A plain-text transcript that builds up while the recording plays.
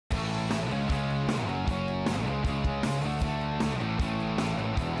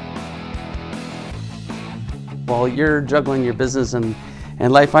while you're juggling your business and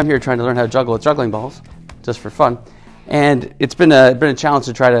life, I'm here trying to learn how to juggle with juggling balls, just for fun. And it's been a challenge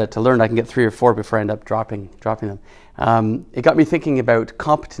to try to learn. I can get 3 or 4 before I end up dropping them. It got me thinking about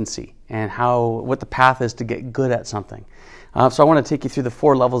competency and what the path is to get good at something. So I want to take you through the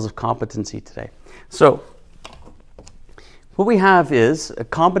 4 levels of competency today. So what we have is a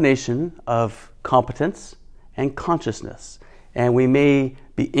combination of competence and consciousness. And we may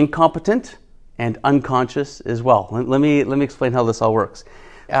be incompetent and unconscious as well. Let me explain how this all works.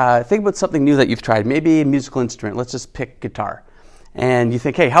 Think about something new that you've tried, maybe a musical instrument. Let's just pick guitar. And you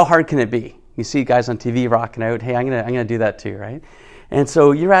think, hey, how hard can it be? You see guys on TV rocking out, hey, I'm gonna do that too, right? And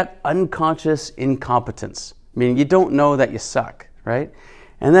so you're at unconscious incompetence, meaning you don't know that you suck, right?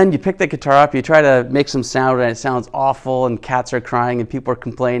 And then you pick the guitar up, you try to make some sound, and it sounds awful, and cats are crying, and people are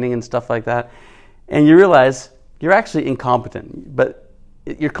complaining and stuff like that. And you realize you're actually incompetent, but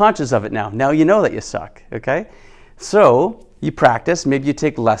you're conscious of it now. Now you know that you suck, okay? So you practice, maybe you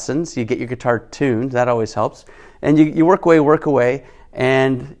take lessons, you get your guitar tuned, that always helps. And you work away,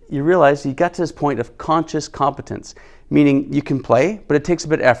 and you realize you got to this point of conscious competence, meaning you can play, but it takes a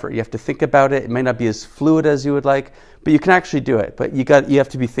bit of effort. You have to think about it. It might not be as fluid as you would like, but you can actually do it. But you have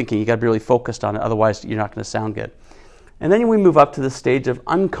to be thinking, you got to be really focused on it, otherwise you're not going to sound good. And then we move up to the stage of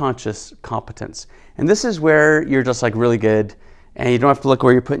unconscious competence. And this is where you're just like really good, and you don't have to look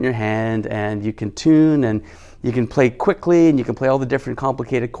where you're putting your hand, and you can tune, and you can play quickly, and you can play all the different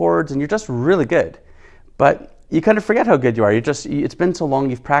complicated chords, and you're just really good. But you kind of forget how good you are. It's been so long,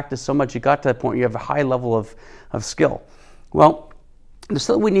 you've practiced so much, you got to that point, you have a high level of skill. Well, there's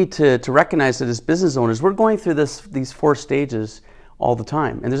something we need to recognize that as business owners, we're going through these 4 stages all the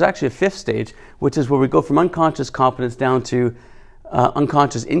time. And there's actually a 5th stage, which is where we go from unconscious competence down to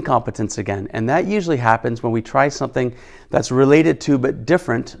unconscious incompetence again. And that usually happens when we try something that's related to but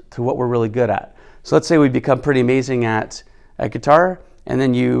different to what we're really good at. So let's say we become pretty amazing at guitar, and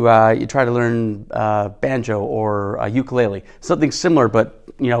then you try to learn banjo or ukulele, something similar, but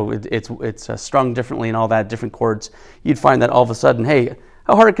it's strung differently and all that, different chords. You'd find that all of a sudden, hey,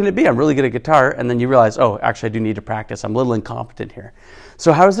 how hard can it be? I'm really good at guitar. And then you realize, oh, actually I do need to practice. I'm a little incompetent here.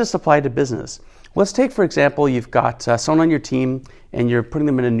 So how does this apply to business? Let's take, for example, you've got someone on your team and you're putting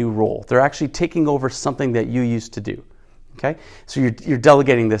them in a new role. They're actually taking over something that you used to do. Okay? So you're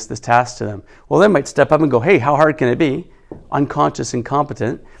delegating this task to them. Well, they might step up and go, hey, how hard can it be? Unconscious,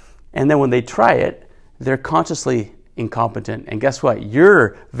 incompetent. And then when they try it, they're consciously incompetent. And guess what?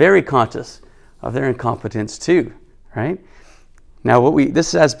 You're very conscious of their incompetence too, right? Now, this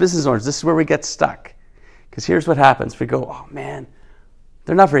is as business owners, this is where we get stuck. Because here's what happens. We go, oh man,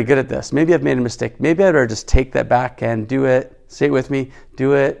 they're not very good at this. Maybe I've made a mistake. Maybe I'd better just take that back and do it. Say it with me.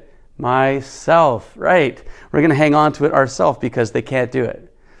 Do it myself, right? We're going to hang on to it ourselves because they can't do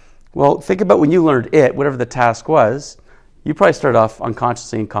it. Well, think about when you learned it, whatever the task was. You probably started off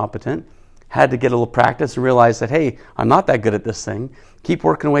unconsciously incompetent, had to get a little practice and realize that, hey, I'm not that good at this thing. Keep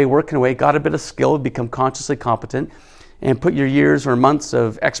working away, got a bit of skill, become consciously competent, and put your years or months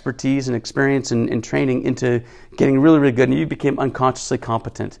of expertise and experience and training into getting really, really good, and you became unconsciously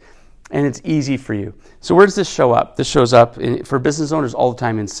competent. And it's easy for you. So where does this show up? This shows up for business owners all the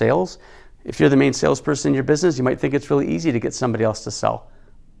time in sales. If you're the main salesperson in your business, you might think it's really easy to get somebody else to sell.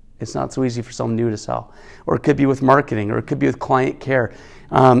 It's not so easy for someone new to sell. Or it could be with marketing, or it could be with client care.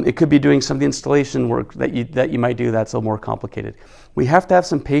 It could be doing some of the installation work that you might do that's a little more complicated. We have to have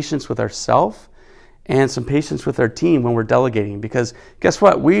some patience with ourselves and some patience with our team when we're delegating, because guess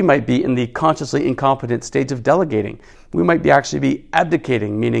what? We might be in the consciously incompetent stage of delegating. We might actually be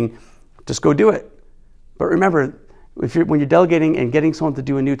abdicating, meaning just go do it. But remember, when you're delegating and getting someone to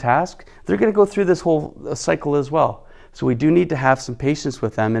do a new task, they're going to go through this whole cycle as well. So we do need to have some patience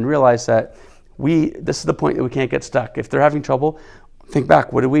with them and realize that this is the point that we can't get stuck. If they're having trouble, think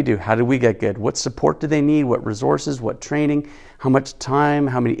back, what did we do? How did we get good? What support do they need? What resources? What training? How much time?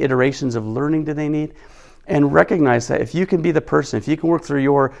 How many iterations of learning do they need? And recognize that if you can be the person, if you can work through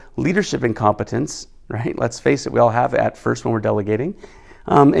your leadership incompetence, right? Let's face it, we all have it at first when we're delegating,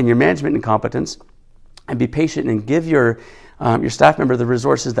 and your management incompetence, and be patient and give your staff member the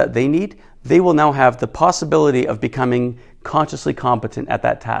resources that they need, they will now have the possibility of becoming consciously competent at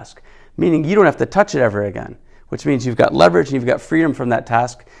that task. Meaning you don't have to touch it ever again, which means you've got leverage and you've got freedom from that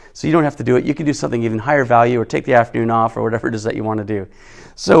task, so you don't have to do it. You can do something even higher value or take the afternoon off or whatever it is that you want to do.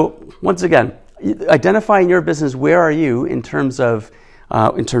 So once again, identify in your business, where are you in terms of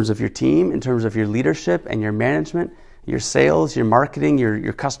your team, in terms of your leadership and your management, your sales, your marketing,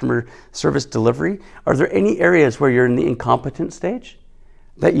 your customer service delivery. Are there any areas where you're in the incompetent stage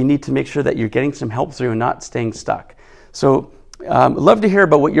that you need to make sure that you're getting some help through and not staying stuck? So Love to hear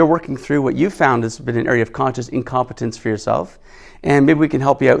about what you're working through, what you found has been an area of conscious incompetence for yourself. And maybe we can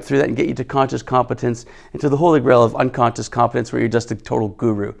help you out through that and get you to conscious competence, into the holy grail of unconscious competence where you're just a total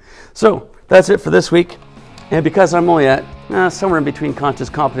guru. So that's it for this week. And because I'm only at somewhere in between conscious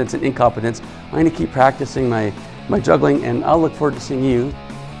competence and incompetence, I'm going to keep practicing my juggling, and I'll look forward to seeing you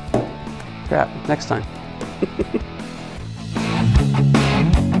next time.